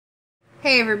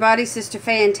Hey everybody, Sister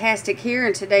Fantastic here,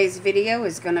 and today's video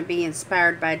is going to be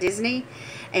inspired by Disney,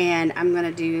 and I'm going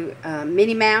to do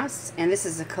Minnie Mouse, and this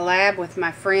is a collab with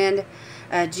my friend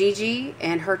GiGi,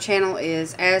 and her channel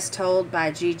is As Told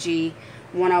by GiGi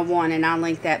 101, and I'll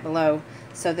link that below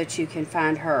so that you can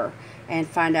find her and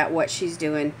find out what she's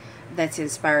doing that's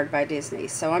inspired by Disney.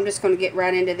 So I'm just going to get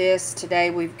right into this.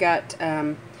 Today we've got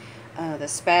the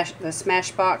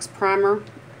Smashbox primer,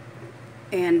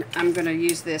 and I'm going to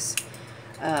use this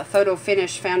Photo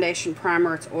Finish Foundation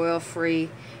Primer. It's oil-free,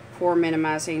 pore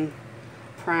minimizing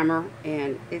primer,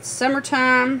 and it's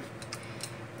summertime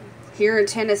here in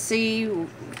Tennessee.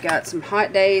 We've got some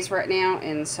hot days right now,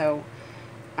 and so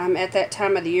I'm at that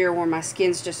time of the year where my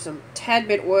skin's just a tad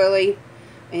bit oily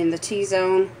in the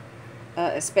T-zone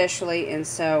especially, and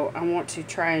so I want to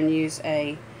try and use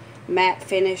a matte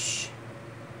finish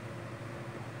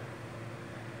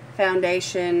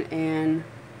foundation, and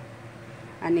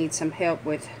I need some help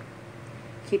with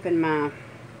keeping my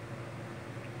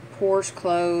pores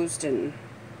closed and,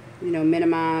 you know,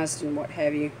 minimized and what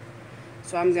have you.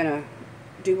 So I'm going to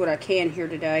do what I can here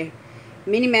today.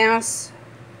 Minnie Mouse,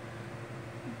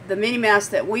 the Minnie Mouse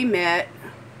that we met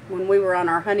when we were on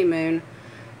our honeymoon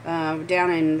down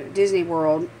in Disney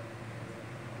World,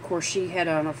 of course she had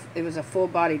on it was a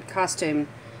full-bodied costume,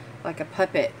 like a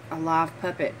puppet, a live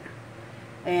puppet.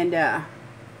 And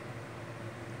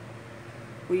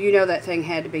well, you know that thing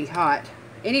had to be hot.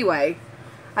 Anyway,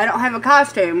 I don't have a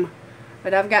costume,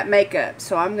 but I've got makeup,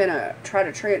 so I'm going to try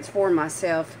to transform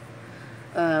myself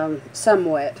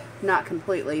somewhat, not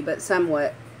completely, but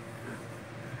somewhat,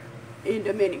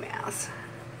 into Minnie Mouse.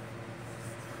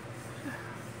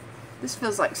 This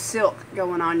feels like silk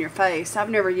going on your face. I've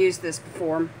never used this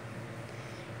before,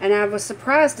 and I was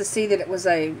surprised to see that it was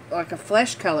like a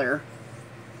flesh color.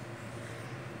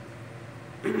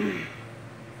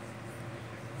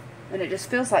 And it just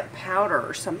feels like powder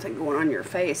or something going on your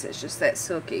face. It's just that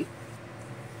silky.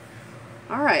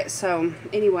 Alright, so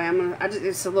anyway,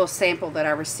 it's a little sample that I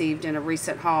received in a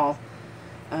recent haul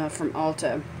from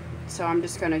Ulta. So I'm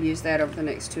just going to use that over the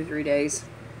next 2-3 days.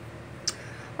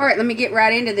 Alright, let me get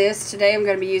right into this. Today I'm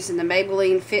going to be using the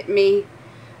Maybelline Fit Me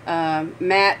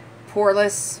Matte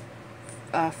Poreless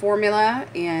formula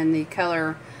in the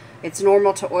color, it's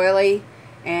normal to oily.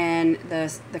 And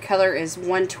the color is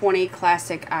 120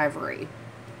 Classic Ivory.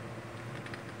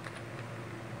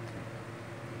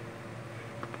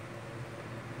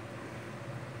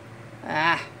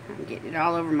 Ah, I'm getting it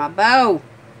all over my bow.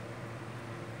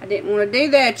 I didn't want to do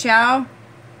that, y'all.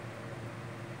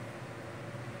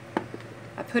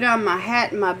 I put on my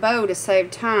hat and my bow to save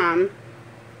time.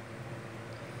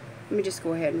 Let me just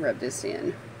go ahead and rub this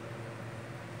in.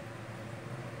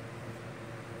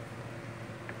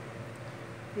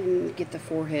 And get the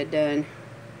forehead done.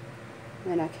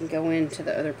 Then I can go into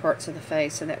the other parts of the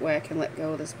face, so that way I can let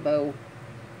go of this bow.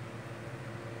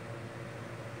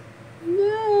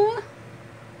 No.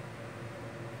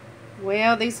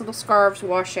 Well, these little scarves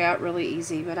wash out really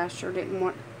easy, but I sure didn't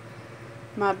want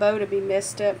my bow to be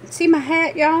messed up. See my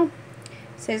hat, y'all? It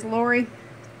says Laurie.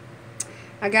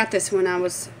 I got this when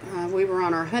we were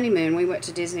on our honeymoon. We went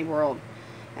to Disney World,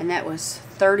 and that was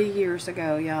 30 years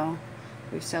ago, y'all.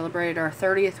 We celebrated our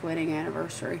 30th wedding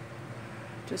anniversary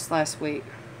just last week.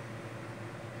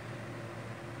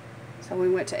 So we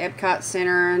went to Epcot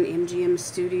Center and MGM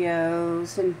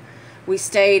Studios, and we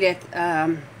stayed in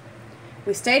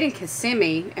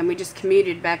Kissimmee, and we just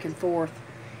commuted back and forth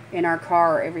in our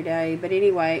car every day. But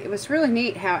anyway, it was really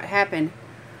neat how it happened.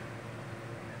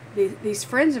 These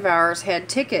friends of ours had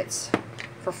tickets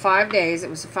for 5 days. It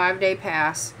was a 5-day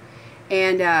pass,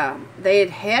 and they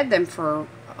had them for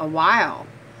a while,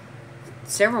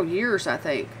 several years I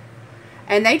think,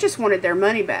 and they just wanted their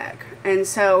money back. And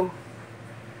so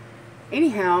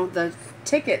anyhow, the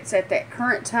tickets at that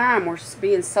current time were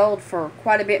being sold for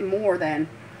quite a bit more than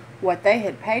what they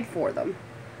had paid for them.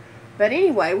 But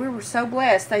anyway, we were so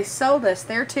blessed. They sold us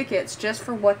their tickets just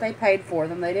for what they paid for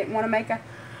them. They didn't want to make a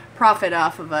profit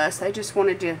off of us. They just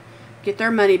wanted to get their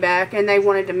money back, and they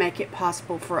wanted to make it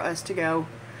possible for us to go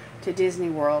to Disney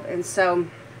World. And so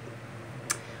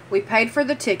we paid for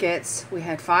the tickets. We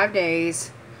had 5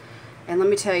 days. And let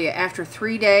me tell you, after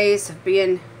 3 days of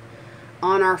being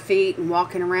on our feet and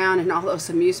walking around in all those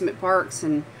amusement parks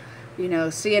and, you know,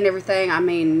 seeing everything, I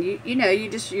mean,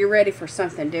 you're ready for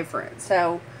something different.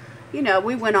 So, you know,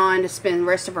 we went on to spend the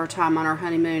rest of our time on our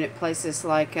honeymoon at places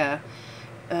like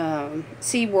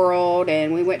SeaWorld,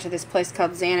 and we went to this place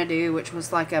called Xanadu, which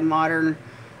was like a modern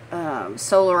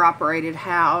solar operated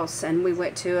house, and we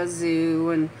went to a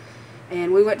zoo, and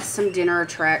we went to some dinner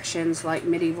attractions like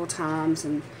medieval times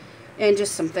and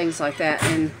just some things like that.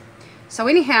 And So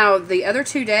anyhow, the other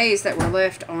 2 days that were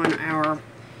left on our,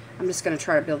 I'm just going to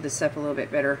try to build this up a little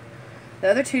bit better. The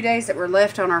other 2 days that were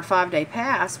left on our 5-day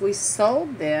pass, we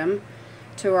sold them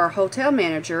to our hotel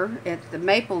manager at the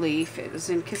Maple Leaf. It was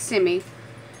in Kissimmee.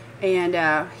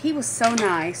 And he was so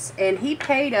nice. And he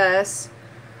paid us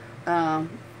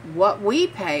what we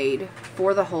paid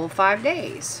for the whole 5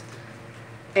 days.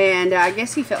 And I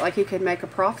guess he felt like he could make a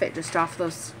profit just off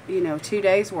those, you know, 2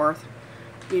 days worth.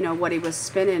 You know, what he was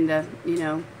spending to, you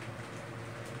know,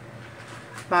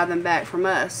 buy them back from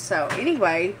us. So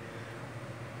anyway,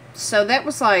 so that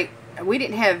was like, we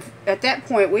didn't have, at that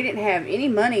point, we didn't have any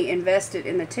money invested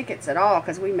in the tickets at all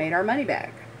because we made our money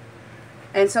back.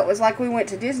 And so it was like we went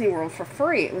to Disney World for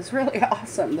free. It was really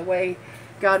awesome the way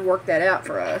God worked that out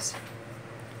for us.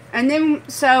 And then,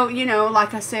 so, you know,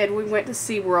 like I said, we went to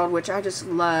SeaWorld, which I just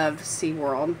love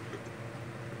SeaWorld.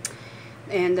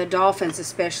 And the dolphins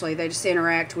especially, they just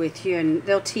interact with you and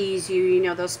they'll tease you, you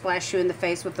know, they'll splash you in the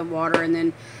face with the water and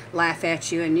then laugh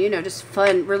at you and, you know, just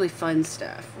fun, really fun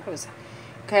stuff.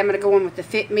 Okay, I'm going to go in with the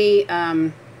Fit Me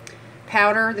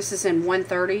powder. This is in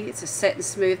 130. It's a set and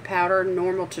smooth powder,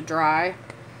 normal to dry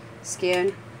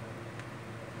skin.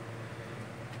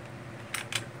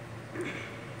 And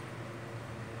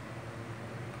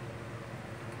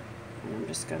I'm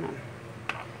just going to,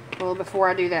 well, before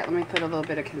I do that, let me put a little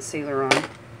bit of concealer on.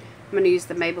 I'm going to use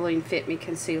the Maybelline Fit Me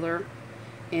concealer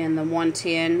in the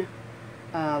 110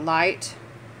 light.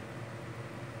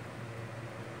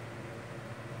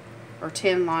 Or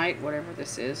 10 light, whatever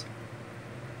this is.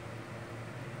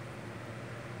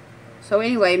 So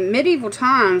anyway, Medieval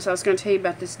Times, I was going to tell you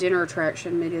about this dinner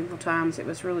attraction, Medieval Times. It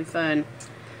was really fun.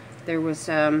 There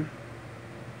was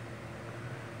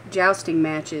jousting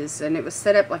matches, and it was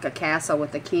set up like a castle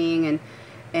with the king,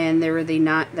 and there were the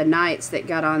knights that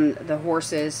got on the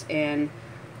horses and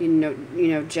you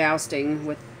know jousting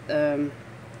with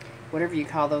whatever you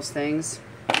call those things,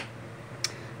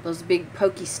 those big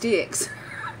pokey sticks.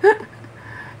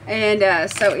 And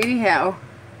so anyhow,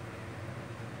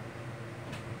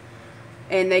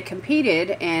 and they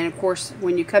competed, and of course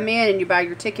when you come in and you buy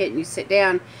your ticket and you sit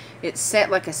down, it's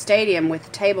set like a stadium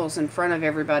with tables in front of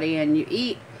everybody, and you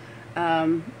eat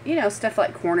you know, stuff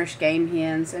like Cornish game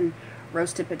hens and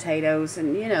roasted potatoes,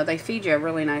 and you know, they feed you a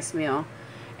really nice meal.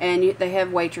 And they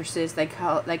have waitresses, they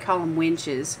call them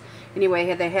wenches.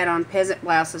 Anyway, they had on peasant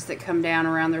blouses that come down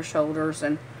around their shoulders,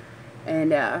 and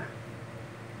it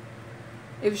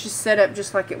was just set up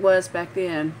just like it was back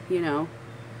then, you know,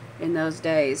 in those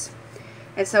days.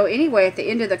 And so anyway, at the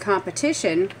end of the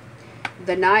competition,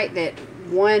 the knight that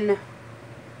won,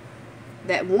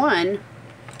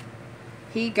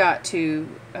 he got to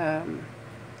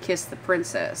kiss the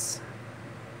princess.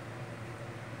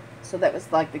 So that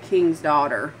was like the king's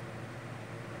daughter.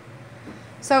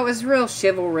 So it was real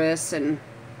chivalrous and,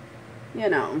 you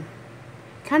know,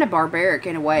 kind of barbaric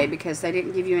in a way, because they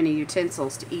didn't give you any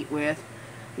utensils to eat with.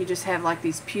 You just have like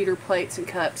these pewter plates and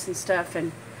cups and stuff,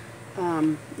 and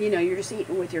you know, you're just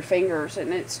eating with your fingers,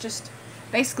 and it's just,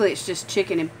 basically it's just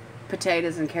chicken and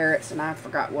potatoes and carrots and I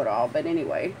forgot what all, but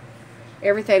anyway,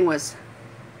 everything was,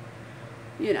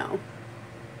 you know,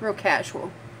 real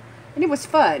casual. And it was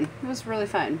fun. It was really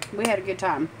fun. We had a good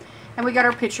time. And we got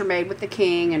our picture made with the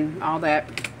king and all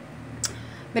that.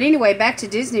 But anyway, back to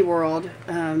Disney World.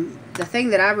 The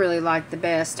thing that I really liked the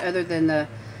best, other than the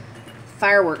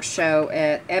fireworks show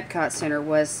at Epcot Center,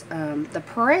 was the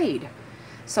parade.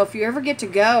 So if you ever get to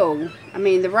go, I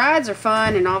mean, the rides are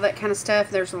fun and all that kind of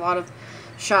stuff. There's a lot of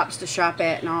shops to shop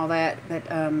at and all that. But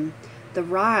the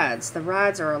rides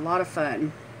are a lot of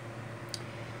fun.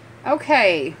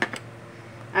 Okay.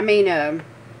 I mean,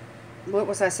 what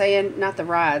was I saying? Not the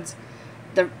rides.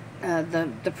 The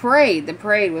parade. The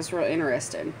parade was real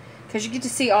interesting, because you get to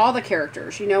see all the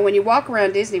characters. You know, when you walk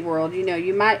around Disney World, you know,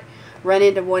 you might run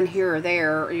into one here or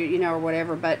there, or, you know, or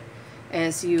whatever. But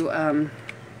as you, I'm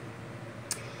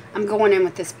going in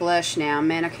with this blush now,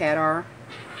 Manicatar,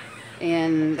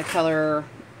 in the color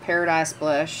Paradise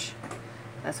Blush.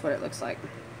 That's what it looks like.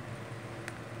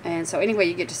 And so anyway,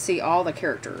 you get to see all the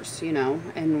characters, you know,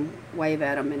 and wave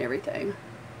at them and everything.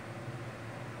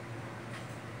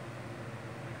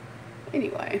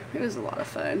 Anyway, it was a lot of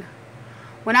fun.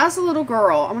 When I was a little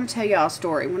girl, I'm going to tell y'all a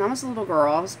story. When I was a little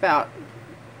girl, I was about,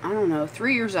 I don't know,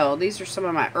 3 years old. These are some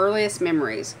of my earliest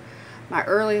memories. My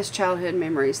earliest childhood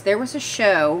memories. There was a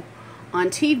show on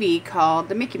TV called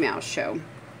The Mickey Mouse Show.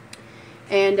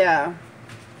 And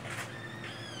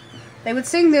they would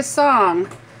sing this song,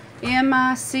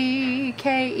 M-I-C-K-E-Y-M-O-U-S-E,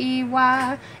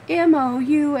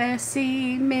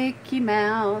 Mickey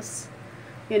Mouse.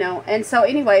 You know, and so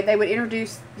anyway, they would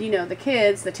introduce, you know, the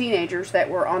kids, the teenagers that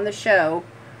were on the show,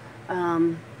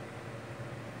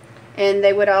 And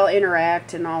they would all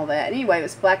interact and all that. Anyway, it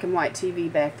was black and white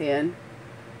TV back then.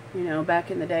 You know, back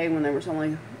in the day when there was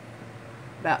only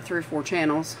about 3 or 4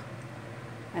 channels.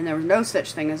 And there was no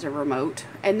such thing as a remote.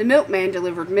 And the milkman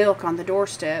delivered milk on the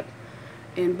doorstep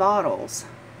in bottles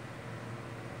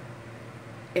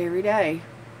every day.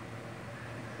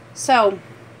 So,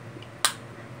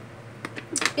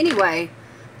 anyway,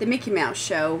 the Mickey Mouse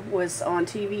show was on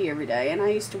TV every day. And I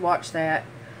used to watch that.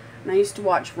 And I used to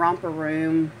watch Romper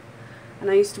Room. And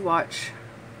I used to watch,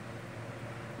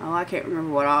 oh, I can't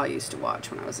remember what all I used to watch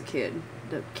when I was a kid.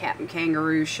 The Captain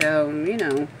Kangaroo show, and, you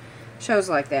know, shows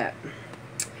like that.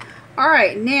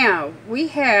 Alright, now, we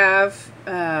have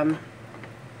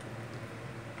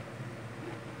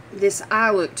this eye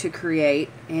look to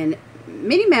create. And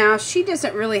Minnie Mouse, she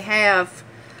doesn't really have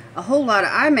a whole lot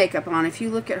of eye makeup on. If you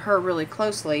look at her really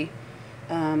closely,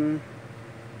 you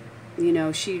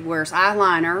know, she wears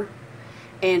eyeliner.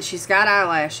 And she's got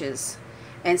eyelashes.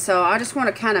 And so I just want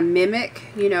to kind of mimic,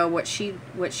 you know, what she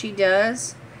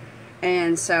does.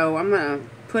 And so I'm going to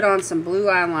put on some blue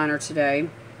eyeliner today.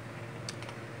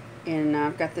 And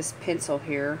I've got this pencil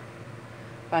here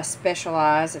by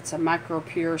Specialized. It's a Micro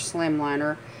Pure Slim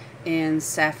Liner in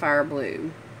Sapphire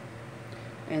Blue.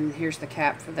 And here's the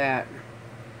cap for that.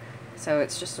 So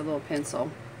it's just a little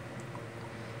pencil.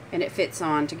 And it fits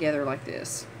on together like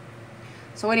this.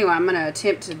 So anyway, I'm going to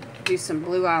attempt to do some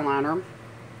blue eyeliner.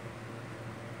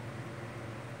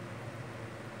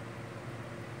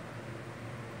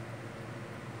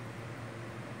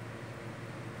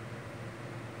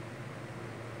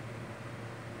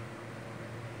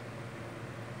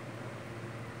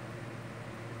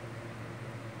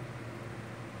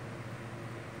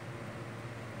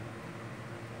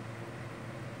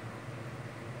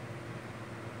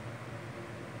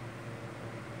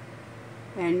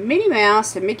 And Minnie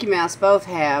Mouse and Mickey Mouse both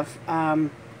have,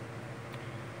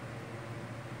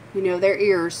 you know, their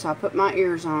ears. So I put my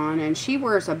ears on. And she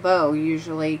wears a bow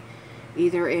usually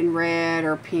either in red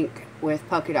or pink with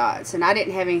polka dots. And I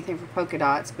didn't have anything for polka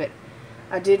dots, but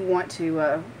I did want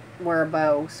to wear a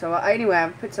bow. So anyway, I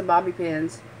put some bobby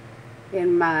pins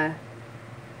in my,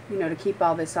 you know, to keep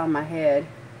all this on my head.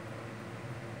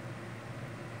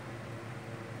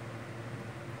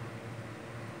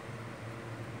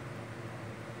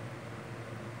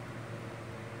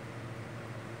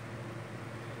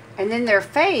 And then their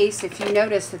face, if you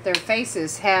notice that their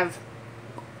faces have,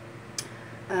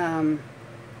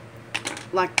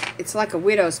 like, it's like a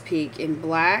widow's peak in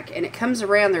black. And it comes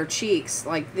around their cheeks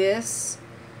like this,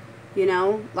 you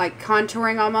know, like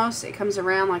contouring almost. It comes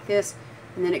around like this,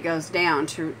 and then it goes down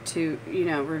to you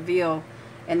know, reveal.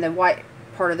 And the white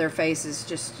part of their face is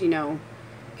just, you know,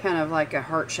 kind of like a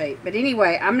heart shape. But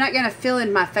anyway, I'm not going to fill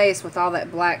in my face with all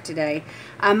that black today.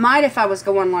 I might if I was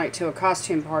going like to a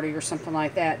costume party or something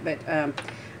like that, but I'm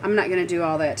not going to do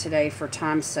all that today for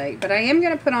time's sake. But I am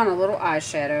going to put on a little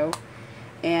eyeshadow,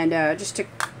 and just to,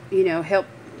 you know, help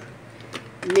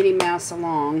Minnie Mouse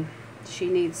along. She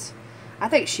needs, I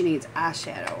think she needs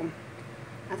eyeshadow.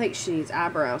 I think she needs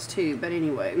eyebrows too, but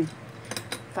anyway,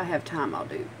 if I have time I'll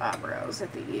do eyebrows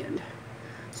at the end.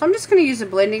 So I'm just going to use a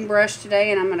blending brush today,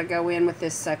 and I'm going to go in with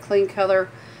this Clean Color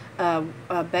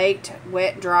Baked,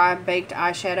 Wet, Dry Baked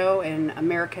Eyeshadow in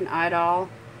American Idol.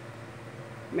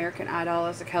 American Idol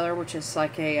is the color, which is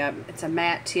like a, it's a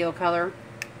matte teal color.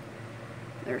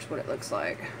 There's what it looks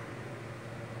like.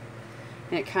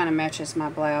 And it kind of matches my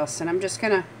blouse. And I'm just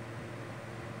going to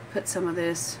put some of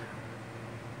this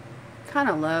kind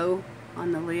of low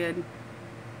on the lid.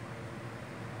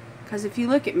 Because if you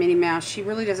look at Minnie Mouse, she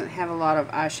really doesn't have a lot of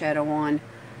eyeshadow on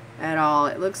at all.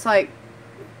 It looks like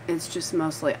it's just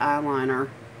mostly eyeliner.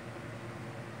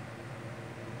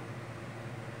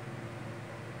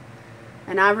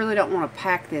 And I really don't want to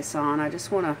pack this on. I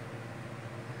just want to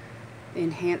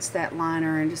enhance that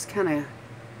liner and just kind of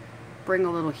bring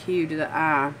a little hue to the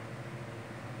eye.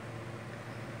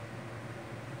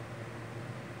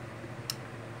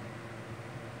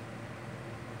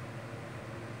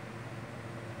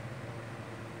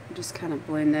 Just kind of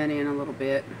blend that in a little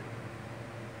bit.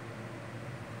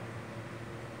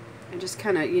 And just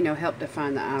kind of, you know, help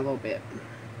define the eye a little bit.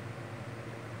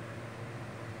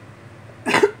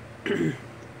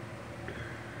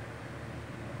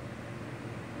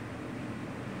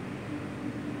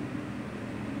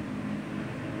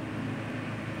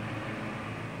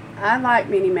 I like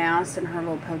Minnie Mouse and her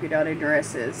little polka dotted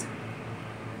dresses.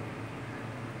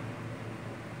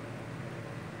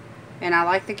 And I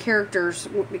like the characters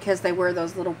because they wear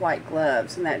those little white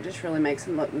gloves, and that just really makes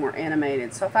them look more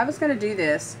animated. So if I was going to do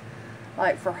this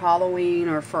like for Halloween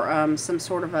or for some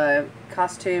sort of a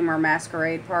costume or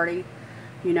masquerade party.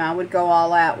 You know, I would go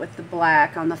all out with the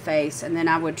black on the face, and then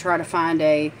I would try to find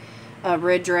a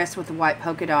red dress with the white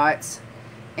polka dots,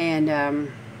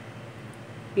 and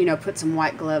you know, put some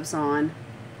white gloves on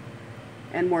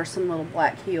and wear some little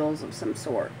black heels of some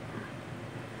sort,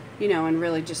 you know, and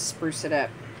really just spruce it up.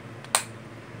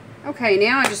 Okay,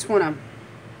 now I just want to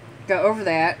go over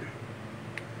that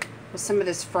with some of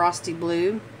this frosty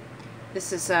blue.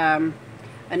 This is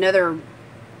another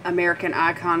American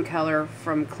Icon color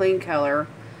from Clean Color,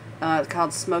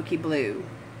 called Smoky Blue.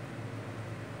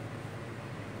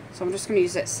 So I'm just going to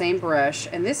use that same brush,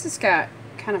 and this has got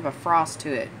kind of a frost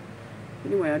to it.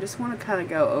 Anyway, I just want to kind of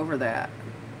go over that.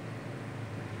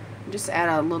 Just add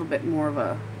a little bit more of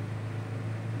a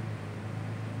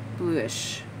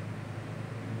bluish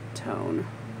tone.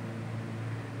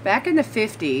 Back in the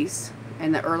 50s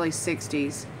and the early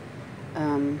 60s,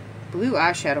 blue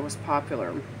eyeshadow was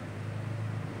popular.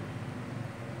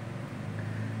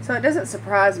 So it doesn't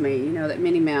surprise me, you know, that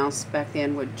Minnie Mouse back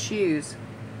then would choose,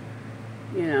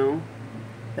 you know,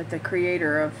 that the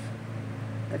creator of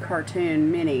the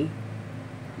cartoon, Minnie,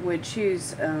 would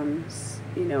choose,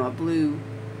 you know, a blue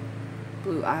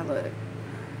eye look.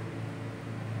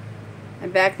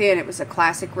 And back then it was a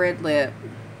classic red lip.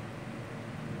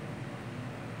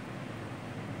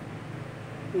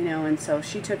 You know, and so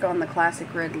she took on the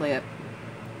classic red lip.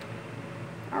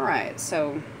 Alright,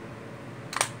 so...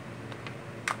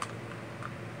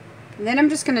 And then I'm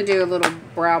just going to do a little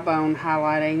brow bone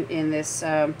highlighting in this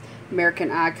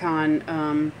American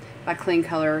Icon by Clean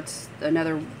Color. It's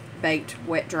another baked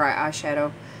wet dry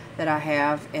eyeshadow that I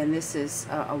have, and this is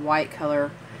a white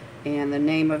color, and the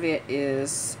name of it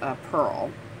is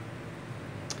Pearl.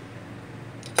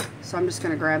 So I'm just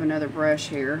going to grab another brush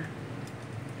here.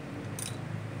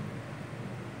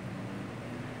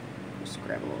 Just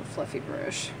grab a little fluffy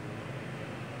brush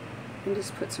and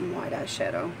just put some white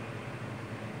eyeshadow.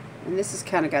 And this has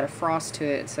kind of got a frost to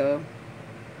it, so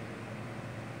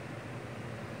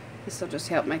this will just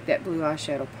help make that blue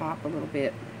eyeshadow pop a little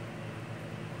bit.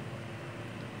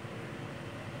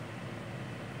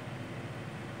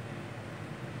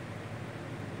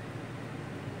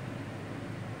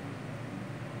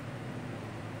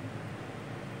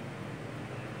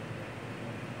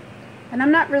 And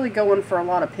I'm not really going for a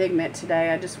lot of pigment today.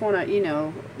 I just want to, you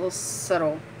know, a little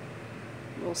subtle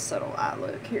eye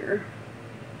look here.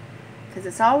 Because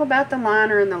it's all about the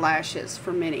liner and the lashes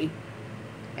for Minnie.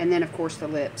 And then, of course, the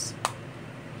lips.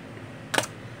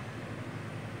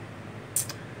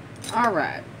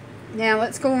 Alright. Now,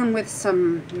 let's go on with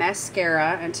some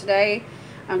mascara. And today,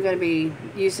 I'm going to be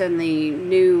using the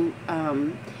new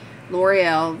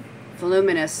L'Oreal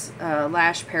Voluminous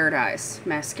Lash Paradise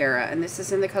mascara, and this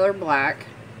is in the color black,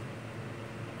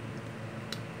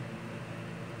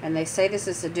 and they say this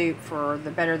is a dupe for the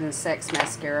Better Than Sex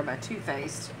mascara by Too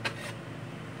Faced,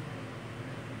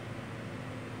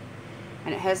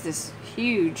 and it has this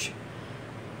huge,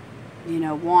 you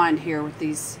know, wand here with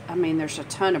these, I mean, there's a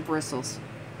ton of bristles,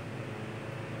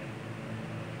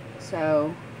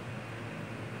 so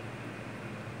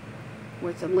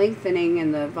with the lengthening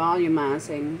and the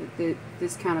volumizing that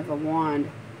this kind of a wand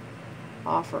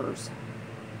offers,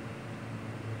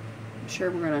 I'm sure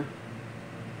we're going to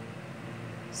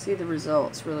see the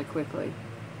results really quickly.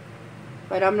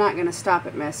 But I'm not going to stop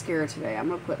at mascara today. I'm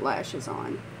going to put lashes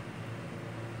on.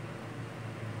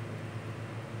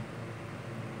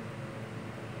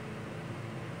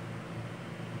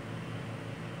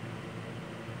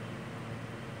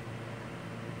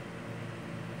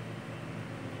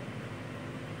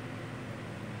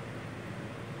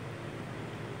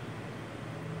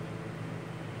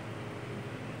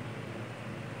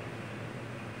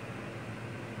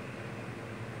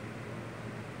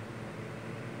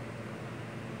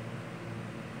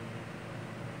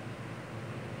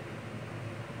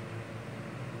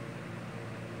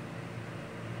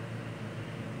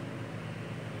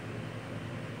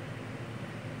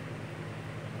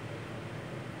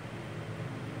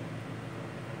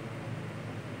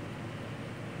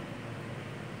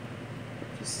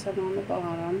 Just some on the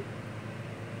bottom.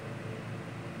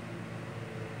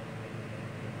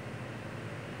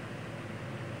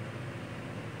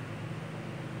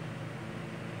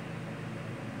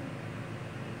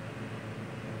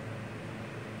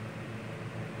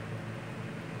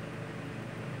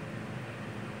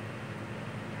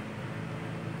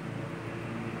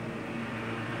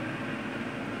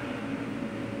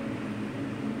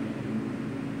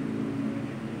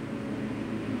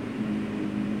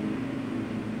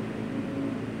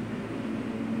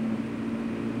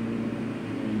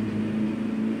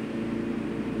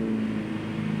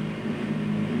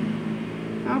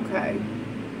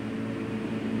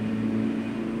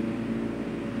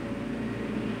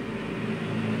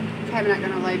 I'm not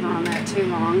going to labor on that too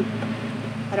long.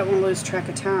 I don't want to lose track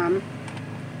of time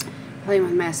playing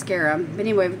with mascara. But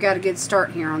anyway, we've got a good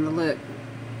start here on the look.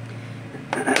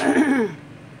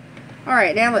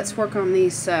 Alright, now let's work on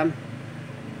these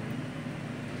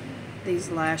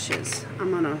lashes.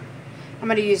 I'm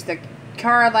gonna use the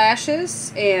Cara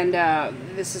lashes, and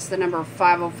this is the number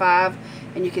 505,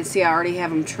 and you can see I already have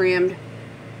them trimmed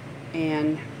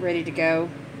and ready to go.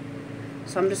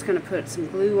 So I'm just gonna put some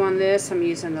glue on this. I'm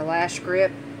using the Lash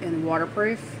Grip and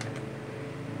waterproof,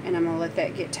 and I'm gonna let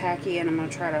that get tacky, and I'm gonna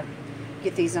try to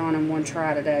get these on in one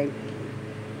try today.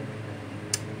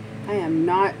 I am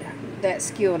not that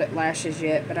skilled at lashes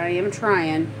yet, but I am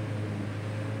trying.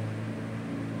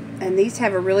 And these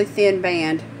have a really thin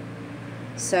band,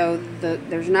 so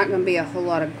there's not going to be a whole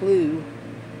lot of glue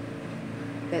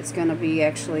that's going to be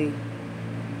actually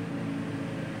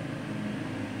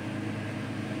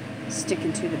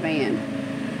sticking to the band.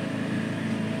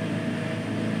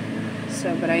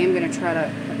 So, but I am going to try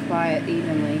to apply it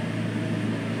evenly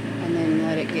and then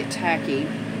let it get tacky.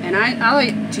 And I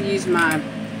like to use my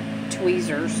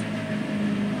tweezers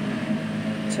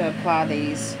to apply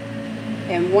these,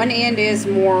 and one end is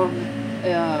more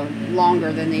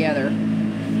longer than the other.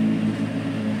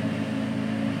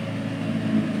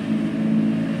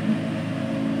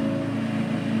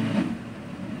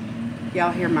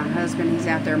 Y'all hear my husband, he's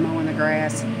out there mowing the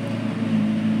grass.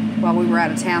 While we were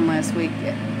out of town last week,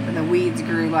 the weeds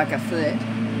grew like a foot,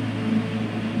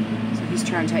 so he's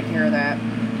trying to take care of that.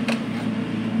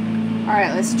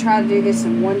 Alright, let's try to do this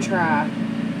in one try.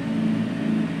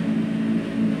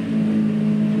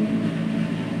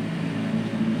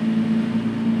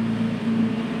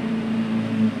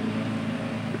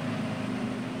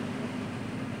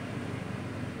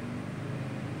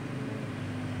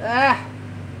 Ah!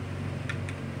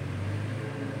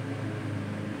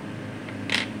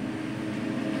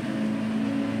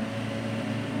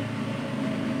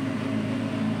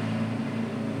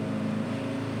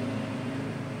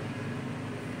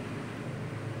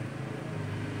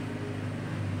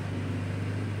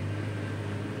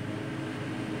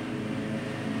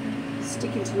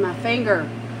 Sticking to my finger.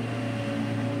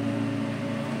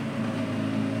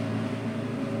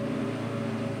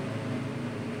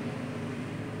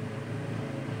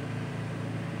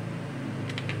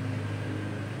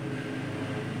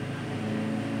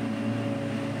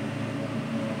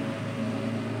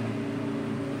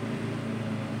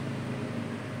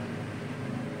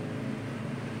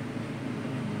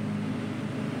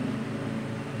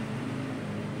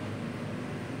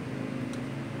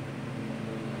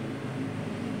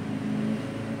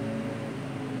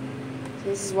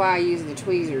 This is why I use the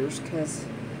tweezers, because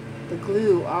the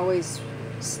glue always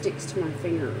sticks to my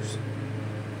fingers.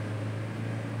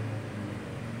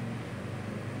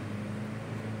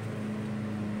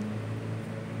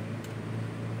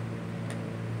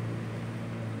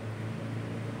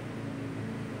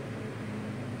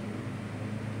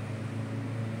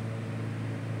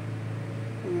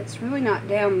 And it's really not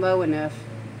down low enough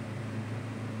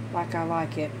like I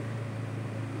like it.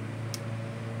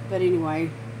 But anyway,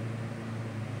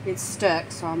 it's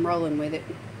stuck, so I'm rolling with it.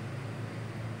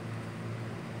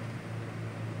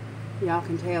 Y'all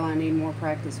can tell I need more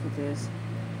practice with this.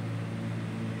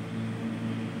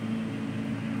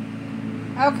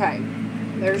 Okay,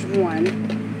 there's one.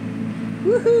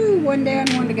 Woohoo! One down,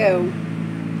 one to go.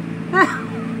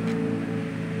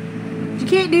 You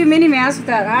can't do Minnie Mouse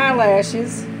without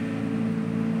eyelashes.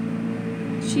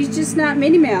 She's just not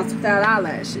Minnie Mouse without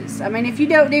eyelashes. I mean, if you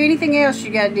don't do anything else, you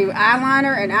got to do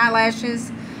eyeliner and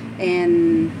eyelashes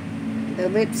and the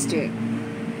lipstick.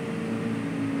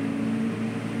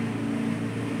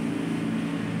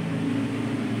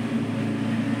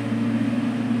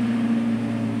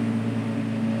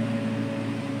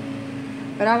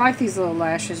 But I like these little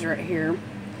lashes right here.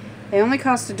 They only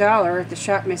cost $1 at the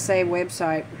Shop Miss A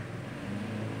website.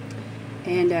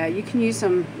 And you can use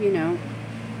them, you know,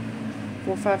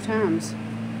 4 or 5 times.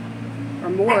 Or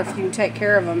more if you take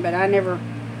care of them. But I never...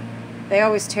 They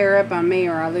always tear up on me,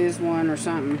 or I lose one or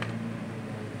something.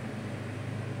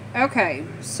 Okay,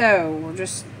 so we're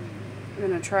just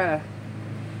going to try to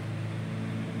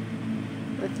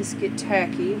let this get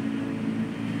tacky.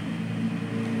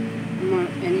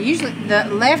 And usually the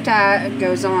left eye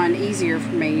goes on easier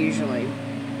for me usually.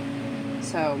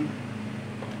 So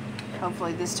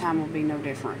hopefully this time will be no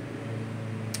different.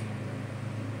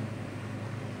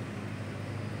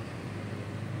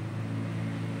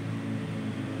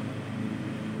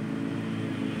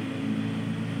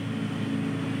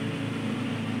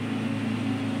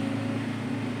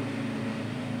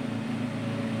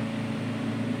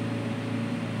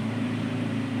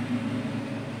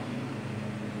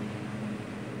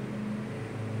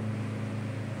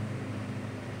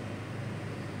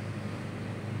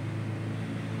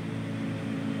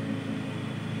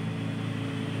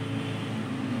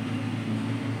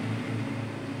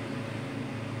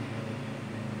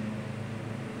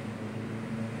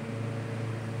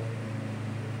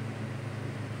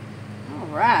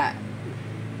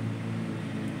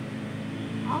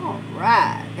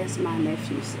 as my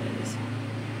nephew says.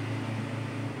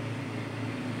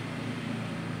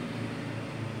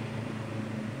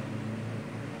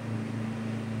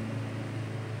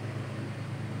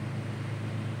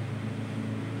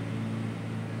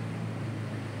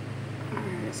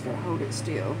 Alright, just gotta hold it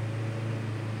still.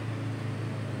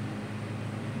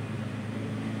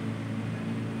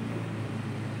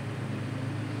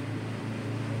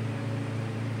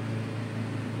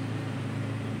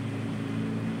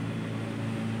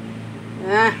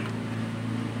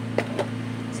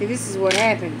 See, this is what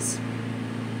happens.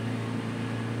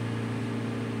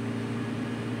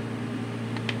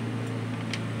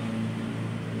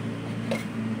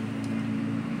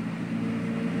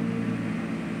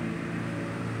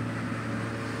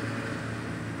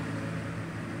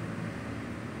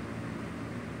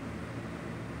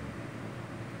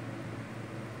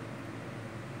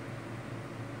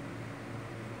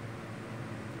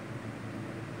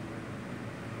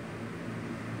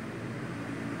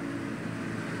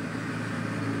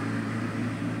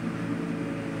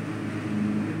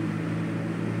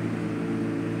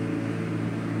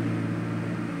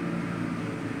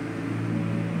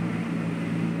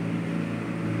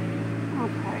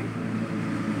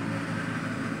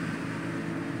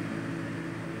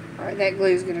 Alright, that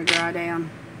glue's going to dry down.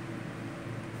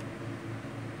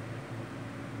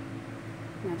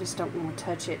 I just don't want to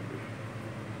touch it.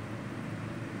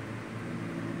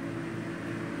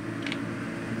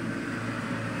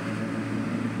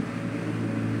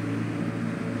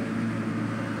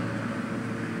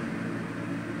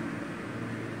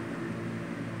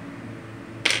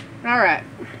 Alright.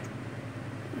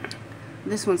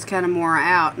 This one's kind of more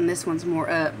out and this one's more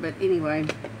up, but anyway.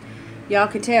 Y'all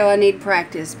can tell I need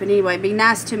practice. But anyway, be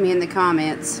nice to me in the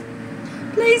comments.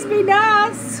 Please be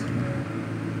nice.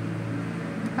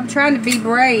 I'm trying to be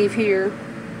brave here.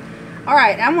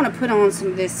 Alright, I want to put on some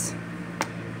of this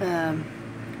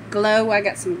glow. I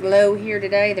got some glow here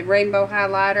today. The rainbow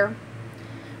highlighter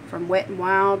from Wet n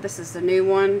Wild. This is the new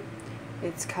one.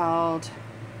 It's called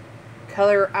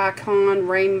Color Icon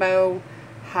Rainbow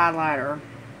Highlighter.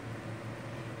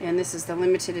 And this is the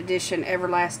limited edition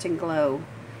Everlasting Glow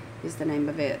is the name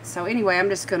of it. So anyway, I'm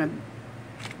just going to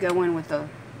go in with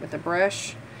a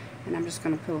brush, and I'm just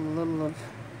going to put a little of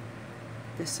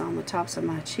this on the tops of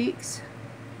my cheeks.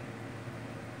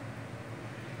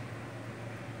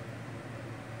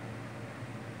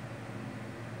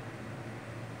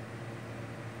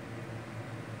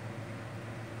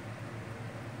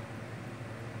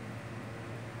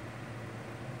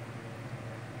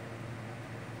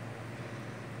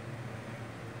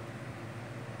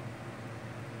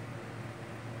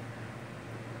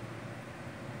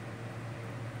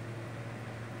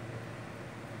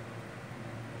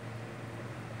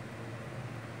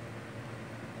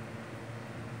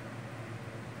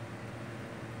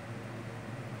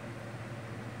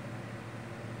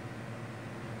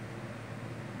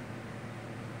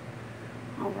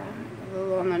 Alright, a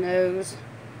little on the nose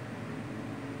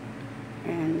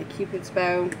and the Cupid's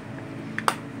bow.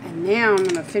 And now I'm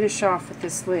going to finish off with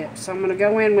this lip. So I'm going to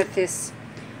go in with this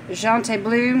Magenta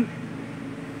Blue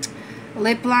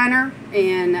lip liner,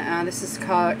 and this is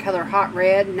called color Hot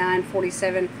Red,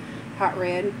 947 Hot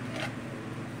Red.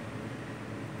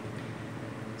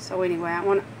 So anyway,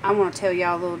 I want to tell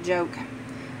y'all a little joke.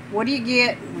 What do you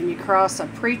get when you cross a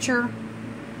preacher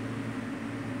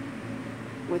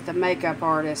with a makeup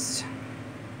artist?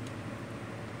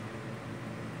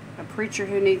 A preacher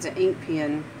who needs an ink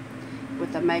pen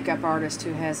with a makeup artist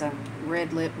who has a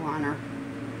red lip liner.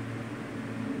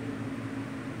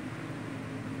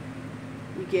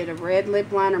 You get a red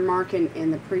lip liner marking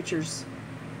in the preacher's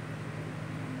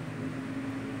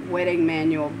wedding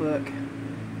manual book.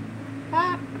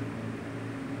 Ah,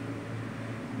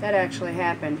 that actually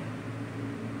happened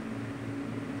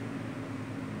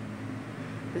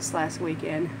this last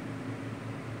weekend.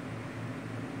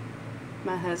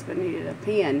 My husband needed a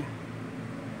pen,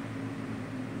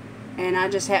 and I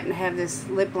just happened to have this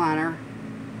lip liner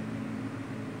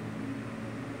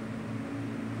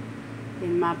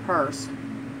in my purse,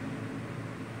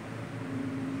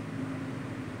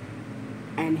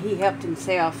 and he helped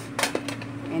himself,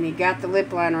 and he got the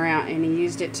lip liner out and he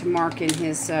used it to mark in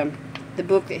his the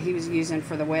book that he was using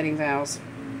for the wedding vows.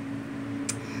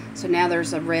 So now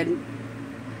there's a red.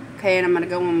 Okay, and I'm going to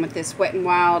go in with this Wet n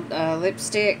Wild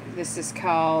lipstick. This is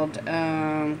called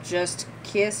Just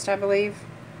Kissed, I believe.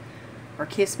 Or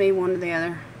Kiss Me, one or the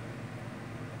other.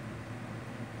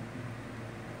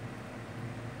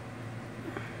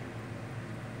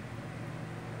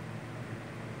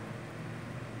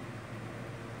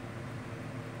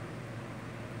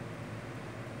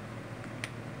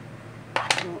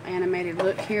 animated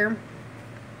look here.